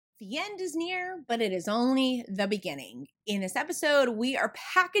The end is near, but it is only the beginning. In this episode, we are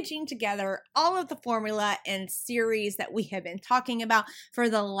packaging together all of the formula and series that we have been talking about for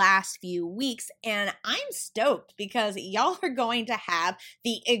the last few weeks. And I'm stoked because y'all are going to have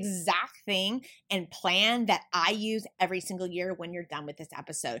the exact thing and plan that I use every single year when you're done with this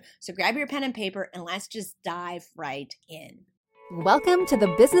episode. So grab your pen and paper and let's just dive right in. Welcome to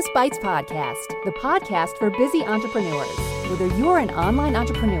the Business Bites Podcast, the podcast for busy entrepreneurs. Whether you're an online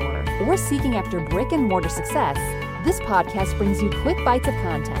entrepreneur or seeking after brick and mortar success, this podcast brings you quick bites of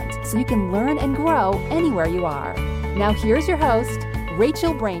content so you can learn and grow anywhere you are. Now here's your host,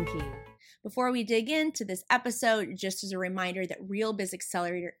 Rachel Brainke. Before we dig into this episode, just as a reminder that Real Biz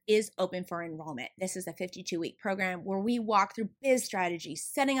Accelerator is open for enrollment. This is a 52-week program where we walk through biz strategy,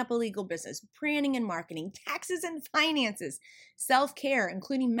 setting up a legal business, branding and marketing, taxes and finances, self-care,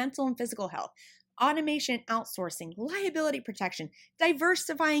 including mental and physical health, automation, outsourcing, liability protection,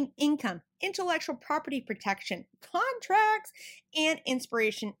 diversifying income, intellectual property protection, contracts, and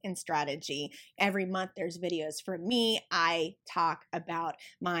inspiration and strategy. Every month there's videos from me. I talk about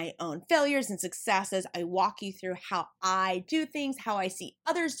my own failures and successes. I walk you through how I do things, how I see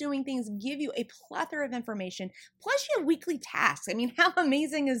others doing things, give you a plethora of information, plus you have weekly tasks. I mean, how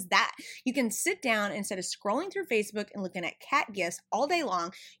amazing is that? You can sit down instead of scrolling through Facebook and looking at cat gifs all day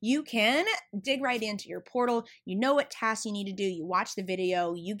long. You can dig right into your portal. You know what tasks you need to do. You watch the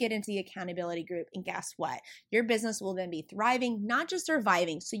video, you get into the accountability group, and guess what? Your business will then be thriving, not just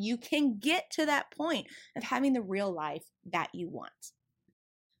surviving, so you can get to that point of having the real life that you want.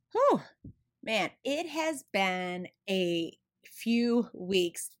 Whew, man, it has been a few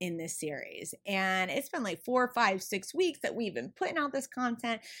weeks in this series, and it's been like 4, 5, 6 weeks that we've been putting out this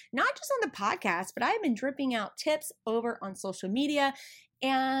content, not just on the podcast, but I've been dripping out tips over on social media,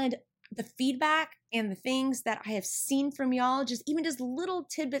 and the feedback and the things that I have seen from y'all, just little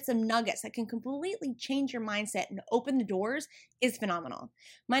tidbits of nuggets that can completely change your mindset and open the doors is phenomenal.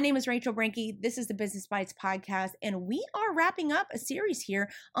 My name is Rachel Brainke. This is the Business Bites Podcast, and we are wrapping up a series here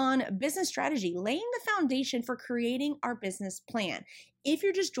on business strategy, laying the foundation for creating our business plan. If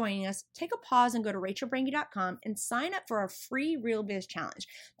you're just joining us, take a pause and go to rachelbrainke.com and sign up for our free Real Biz Challenge.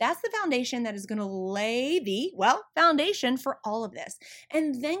 That's the foundation that is going to lay the, foundation for all of this.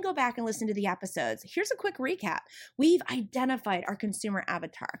 And then go back and listen to the episodes. Here's a quick recap. We've identified our consumer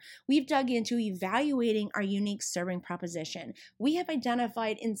avatar. We've dug into evaluating our unique serving proposition. We have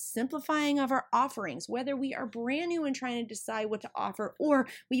identified in simplifying of our offerings, whether we are brand new and trying to decide what to offer, or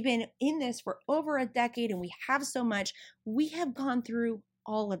we've been in this for over a decade and we have so much. We have gone through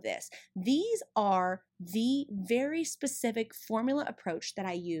all of this. These are the very specific formula approach that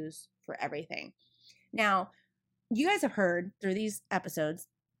I use for everything. Now, you guys have heard through these episodes,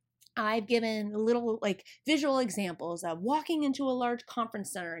 I've given little visual examples of walking into a large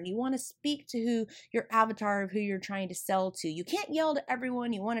conference center and you want to speak to who your avatar of who you're trying to sell to. You can't yell to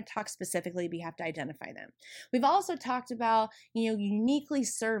everyone. You want to talk specifically, but you have to identify them. We've also talked about, uniquely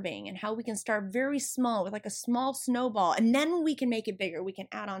serving and how we can start very small with like a small snowball. And then when we can make it bigger, we can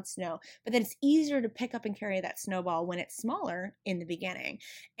add on snow, but then it's easier to pick up and carry that snowball when it's smaller in the beginning.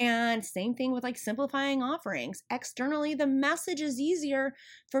 And same thing with simplifying offerings. Externally, the message is easier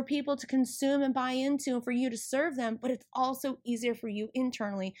for people to consume and buy into and for you to serve them, but it's also easier for you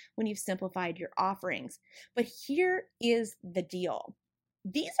internally when you've simplified your offerings. But here is the deal.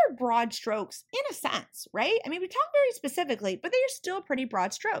 These are broad strokes in a sense, right? I mean, we talk very specifically, but they are still pretty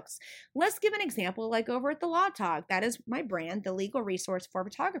broad strokes. Let's give an example over at the Law Talk. That is my brand, the legal resource for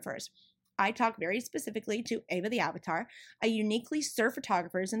photographers. I talk very specifically to Ava the Avatar. I uniquely serve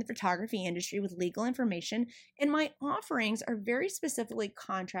photographers in the photography industry with legal information, and my offerings are very specifically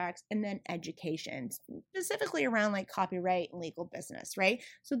contracts and then education, specifically around copyright and legal business, right?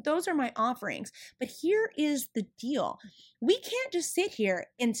 So those are my offerings. But here is the deal. We can't just sit here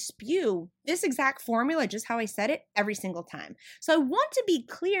and spew this exact formula, just how I said it, every single time. So I want to be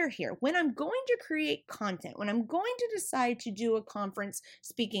clear here. When I'm going to create content, when I'm going to decide to do a conference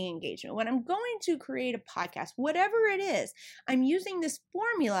speaking engagement, when I'm going to create a podcast, whatever it is, I'm using this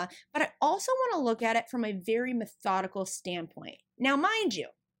formula, but I also want to look at it from a very methodical standpoint. Now, mind you,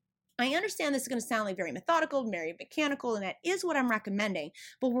 I understand this is going to sound very methodical, very mechanical, and that is what I'm recommending,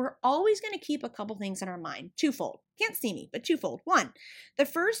 but we're always going to keep a couple things in our mind. Twofold. Can't see me, but twofold. One, the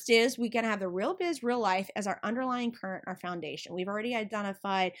first is we're going to have the real biz, real life as our underlying current, our foundation. We've already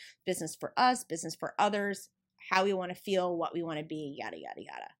identified business for us, business for others, how we want to feel, what we want to be, yada, yada,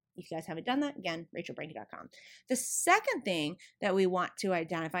 yada. If you guys haven't done that, again, rachelbrainke.com. The second thing that we want to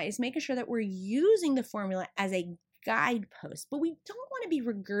identify is making sure that we're using the formula as a guidepost, but we don't want to be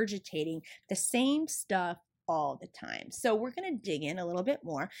regurgitating the same stuff all the time. So we're going to dig in a little bit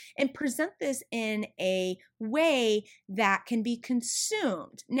more and present this in a way that can be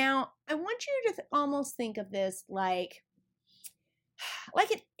consumed. Now, I want you to almost think of this like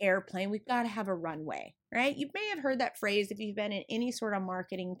an airplane. We've got to have a runway, right? You may have heard that phrase if you've been in any sort of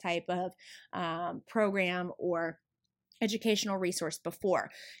marketing type of program or educational resource before.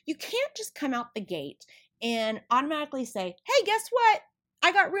 You can't just come out the gate and automatically say, hey, guess what?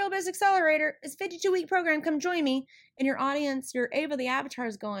 I got Real Biz Accelerator. It's a 52-week program. Come join me. And your audience, your Ava, the avatar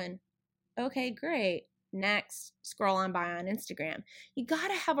is going, okay, great. Next, scroll on by on Instagram. You got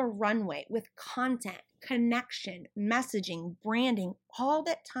to have a runway with content, connection, messaging, branding, all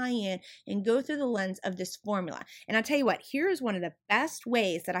that tie in and go through the lens of this formula. And I'll tell you what, here's one of the best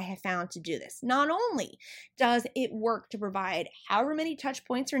ways that I have found to do this. Not only does it work to provide however many touch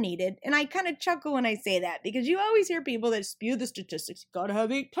points are needed, and I kind of chuckle when I say that because you always hear people that spew the statistics. You got to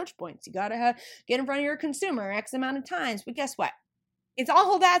have 8 touch points. You got to get in front of your consumer X amount of times. But guess what? It's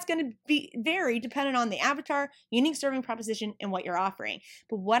all that's going to be vary dependent on the avatar, unique serving proposition, and what you're offering.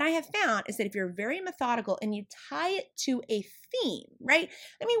 But what I have found is that if you're very methodical and you tie it to a theme, right?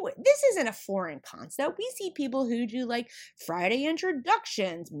 I mean, this isn't a foreign concept. We see people who do like Friday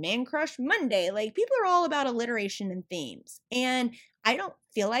introductions, Man Crush Monday. Like people are all about alliteration and themes. And I don't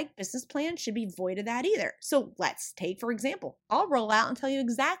feel like business plans should be void of that either. So let's take, for example, I'll roll out and tell you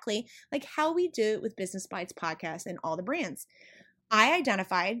exactly like how we do it with Business Bites podcast and all the brands. I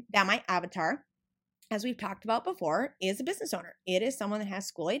identified that my avatar, as we've talked about before, is a business owner. It is someone that has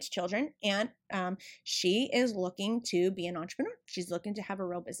school-age children, and she is looking to be an entrepreneur. She's looking to have a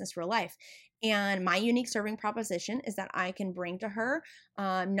real business, real life. And my unique serving proposition is that I can bring to her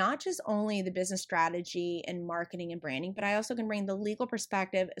not just only the business strategy and marketing and branding, but I also can bring the legal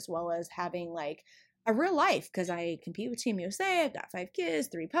perspective as well as having like a real life, because I compete with Team USA. I've got 5 kids,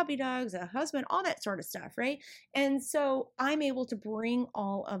 3 puppy dogs, a husband, all that sort of stuff, right? And so I'm able to bring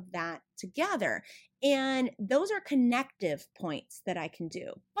all of that together. And those are connective points that I can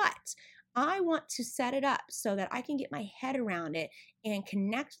do. But I want to set it up so that I can get my head around it and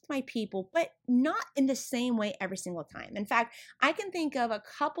connect with my people, but not in the same way every single time. In fact, I can think of a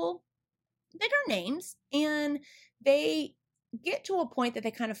couple bigger names, and they get to a point that they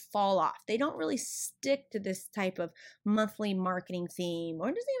kind of fall off. They don't really stick to this type of monthly marketing theme, or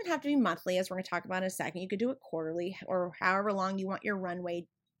it doesn't even have to be monthly, as we're going to talk about in a second. You could do it quarterly or however long you want your runway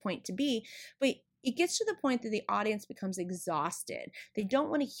point to be. But it gets to the point that the audience becomes exhausted. They don't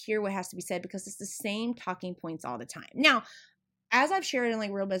want to hear what has to be said because it's the same talking points all the time. Now, as I've shared in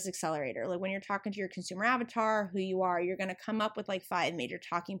like Real Biz Accelerator, like when you're talking to your consumer avatar, who you are, you're going to come up with like 5 major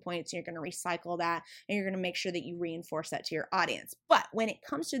talking points. And you're going to recycle that, and you're going to make sure that you reinforce that to your audience. But when it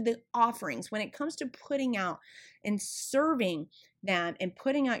comes to the offerings, when it comes to putting out and serving them and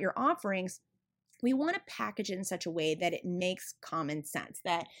putting out your offerings, we want to package it in such a way that it makes common sense,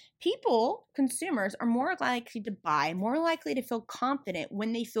 that people, consumers, are more likely to buy, more likely to feel confident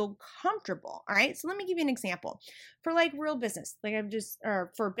when they feel comfortable. All right. So let me give you an example for like Real Business,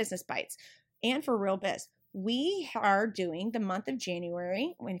 or for Business Bites and for Real Biz. We are doing the month of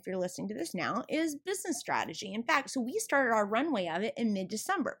January, when if you're listening to this now, is business strategy. In fact, so we started our runway of it in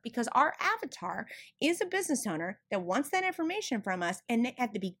mid-December because our avatar is a business owner that wants that information from us. And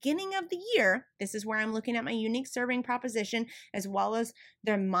at the beginning of the year, this is where I'm looking at my unique serving proposition as well as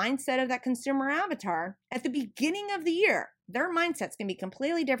the mindset of that consumer avatar. At the beginning of the year, their mindset's going to be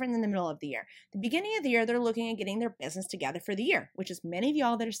completely different than the middle of the year. The beginning of the year, they're looking at getting their business together for the year, which is many of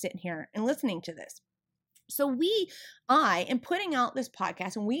y'all that are sitting here and listening to this. So I am putting out this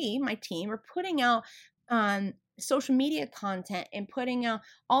podcast, and my team, are putting out social media content and putting out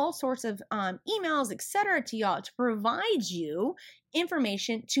all sorts of emails, etc., to y'all to provide you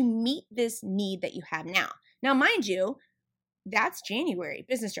information to meet this need that you have now. Now, mind you, that's January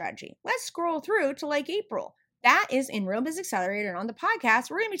business strategy. Let's scroll through to like April. That is in Real Biz Accelerator, and on the podcast,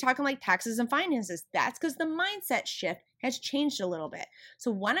 we're going to be talking like taxes and finances. That's because the mindset shift has changed a little bit. So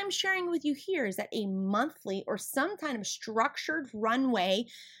what I'm sharing with you here is that a monthly or some kind of structured runway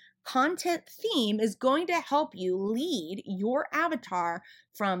content theme is going to help you lead your avatar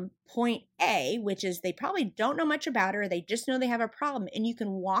from point A, which is they probably don't know much about it, or they just know they have a problem, and you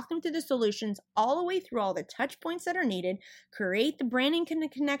can walk them through the solutions all the way through all the touch points that are needed, create the branding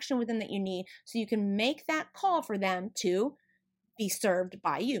connection with them that you need, so you can make that call for them to be served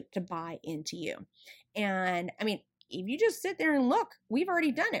by you, to buy into you. And I mean, if you just sit there and look, we've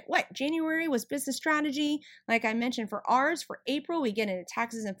already done it. What? January was business strategy. Like I mentioned for ours, for April, we get into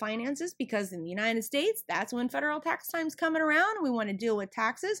taxes and finances because in the United States, that's when federal tax time's coming around. We want to deal with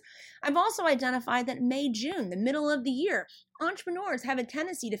taxes. I've also identified that May, June, the middle of the year, entrepreneurs have a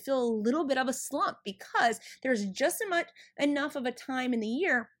tendency to feel a little bit of a slump because there's just enough of a time in the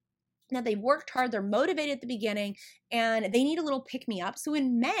year now they've worked hard, they're motivated at the beginning, and they need a little pick-me-up. So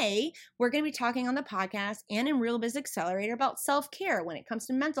in May, we're going to be talking on the podcast and in Real Biz Accelerator about self-care when it comes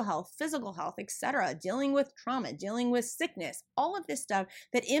to mental health, physical health, etc., dealing with trauma, dealing with sickness, all of this stuff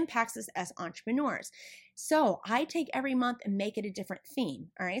that impacts us as entrepreneurs. So I take every month and make it a different theme,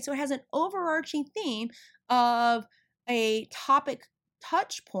 all right? So it has an overarching theme of a topic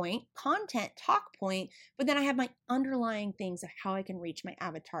touch point, content talk point, but then I have my underlying things of how I can reach my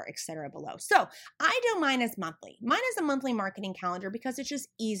avatar, etc. below. So I do mine as monthly. Mine is a monthly marketing calendar because it's just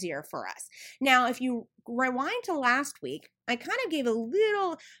easier for us. Now, if you rewind to last week, I kind of gave a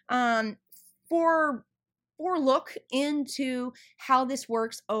little look into how this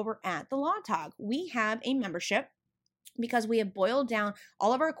works over at the Law Talk. We have a membership because we have boiled down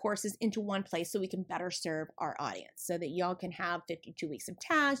all of our courses into one place so we can better serve our audience so that y'all can have 52 weeks of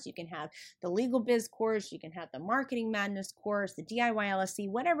tasks. You can have the Legal Biz course. You can have the Marketing Madness course, the DIY LSC,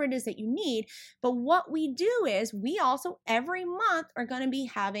 whatever it is that you need. But what we do is we also every month are going to be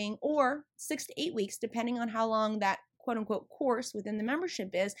having, or 6 to 8 weeks, depending on how long that quote unquote course within the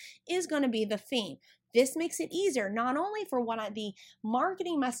membership is going to be the theme. This makes it easier, not only for the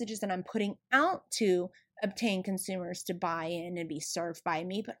marketing messages that I'm putting out to obtain consumers to buy in and be served by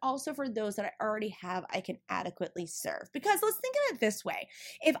me, but also for those that I already have, I can adequately serve. Because let's think of it this way.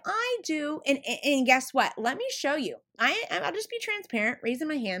 If I do, and guess what? Let me show you. I'll just be transparent, raising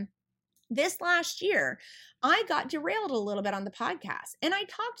my hand. This last year, I got derailed a little bit on the podcast, and I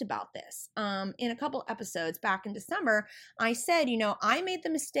talked about this in a couple episodes back in December. I said, I made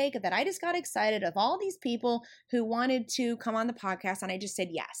the mistake that I just got excited of all these people who wanted to come on the podcast, and I just said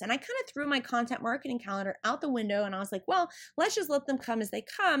yes. And I kind of threw my content marketing calendar out the window, and I was like, well, let's just let them come as they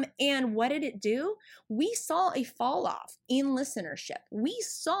come. And what did it do? We saw a fall off in listenership. We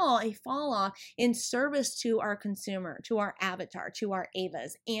saw a fall off in service to our consumer, to our avatar, to our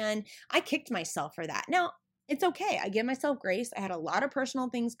AVAs, and I kicked myself for that. Now, it's okay. I give myself grace. I had a lot of personal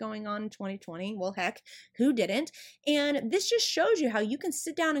things going on in 2020. Well, heck, who didn't? And this just shows you how you can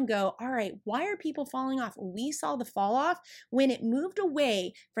sit down and go, all right, why are people falling off? We saw the fall off when it moved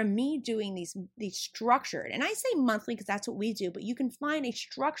away from me doing these structured, and I say monthly because that's what we do, but you can find a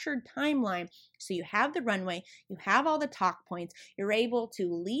structured timeline. So you have the runway, you have all the talk points, you're able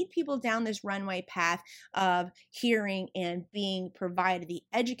to lead people down this runway path of hearing and being provided the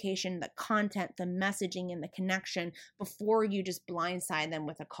education, the content, the messaging, and the connection before you just blindside them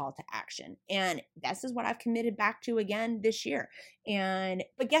with a call to action. And this is what I've committed back to again this year.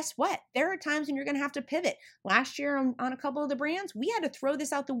 But guess what? There are times when you're going to have to pivot. Last year on a couple of the brands, we had to throw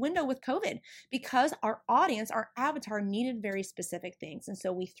this out the window with COVID because our audience, our avatar needed very specific things. And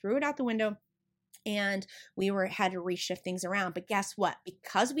so we threw it out the window. And we had to reshift things around. But guess what?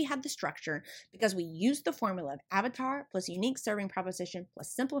 Because we had the structure, because we used the formula of avatar plus unique serving proposition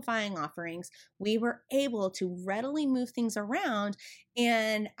plus simplifying offerings, we were able to readily move things around.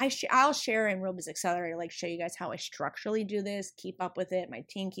 And I'll share in Real Biz Accelerator, show you guys how I structurally do this, keep up with it. My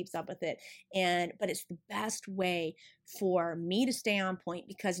team keeps up with it. But it's the best way for me to stay on point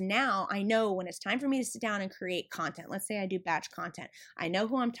because now I know when it's time for me to sit down and create content. Let's say I do batch content. I know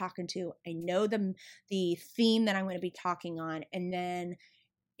who I'm talking to. I know the theme that I'm going to be talking on. And then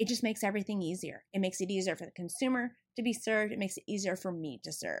it just makes everything easier. It makes it easier for the consumer to be served. It makes it easier for me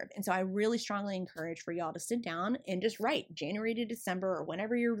to serve. And so I really strongly encourage for y'all to sit down and just write January to December or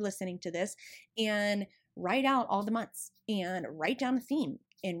whenever you're listening to this and write out all the months and write down the theme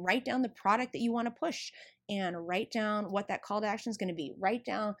and write down the product that you want to push and write down what that call to action is going to be. Write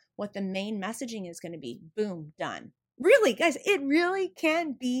down what the main messaging is going to be. Boom, done. Really, guys, it really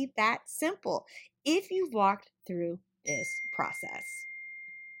can be that simple if you've walked through this process.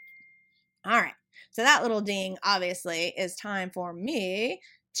 All right. So that little ding obviously is time for me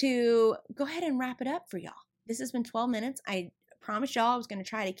to go ahead and wrap it up for y'all. This has been 12 minutes. I promise y'all I was going to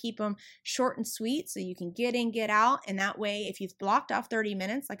try to keep them short and sweet so you can get in, get out. And that way, if you've blocked off 30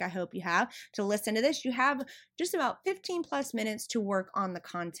 minutes, like I hope you have, to listen to this, you have just about 15 plus minutes to work on the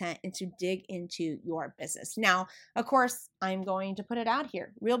content and to dig into your business. Now, of course, I'm going to put it out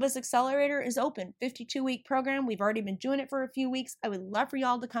here. Real Biz Accelerator is open, 52-week program. We've already been doing it for a few weeks. I would love for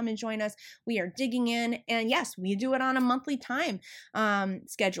y'all to come and join us. We are digging in. And yes, we do it on a monthly time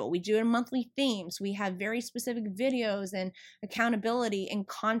schedule. We do it in monthly themes. We have very specific videos and accountability and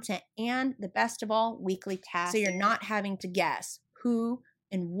content, and the best of all, weekly tasks. So you're not having to guess who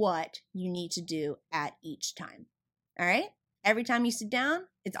and what you need to do at each time. All right? Every time you sit down,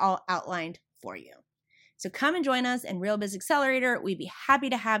 it's all outlined for you. So come and join us in Real Biz Accelerator. We'd be happy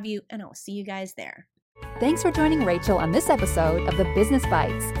to have you, and I'll see you guys there. Thanks for joining Rachel on this episode of the Business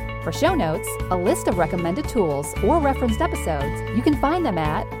Bites. For show notes, a list of recommended tools, or referenced episodes, you can find them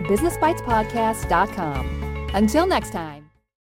at businessbitespodcast.com. Until next time.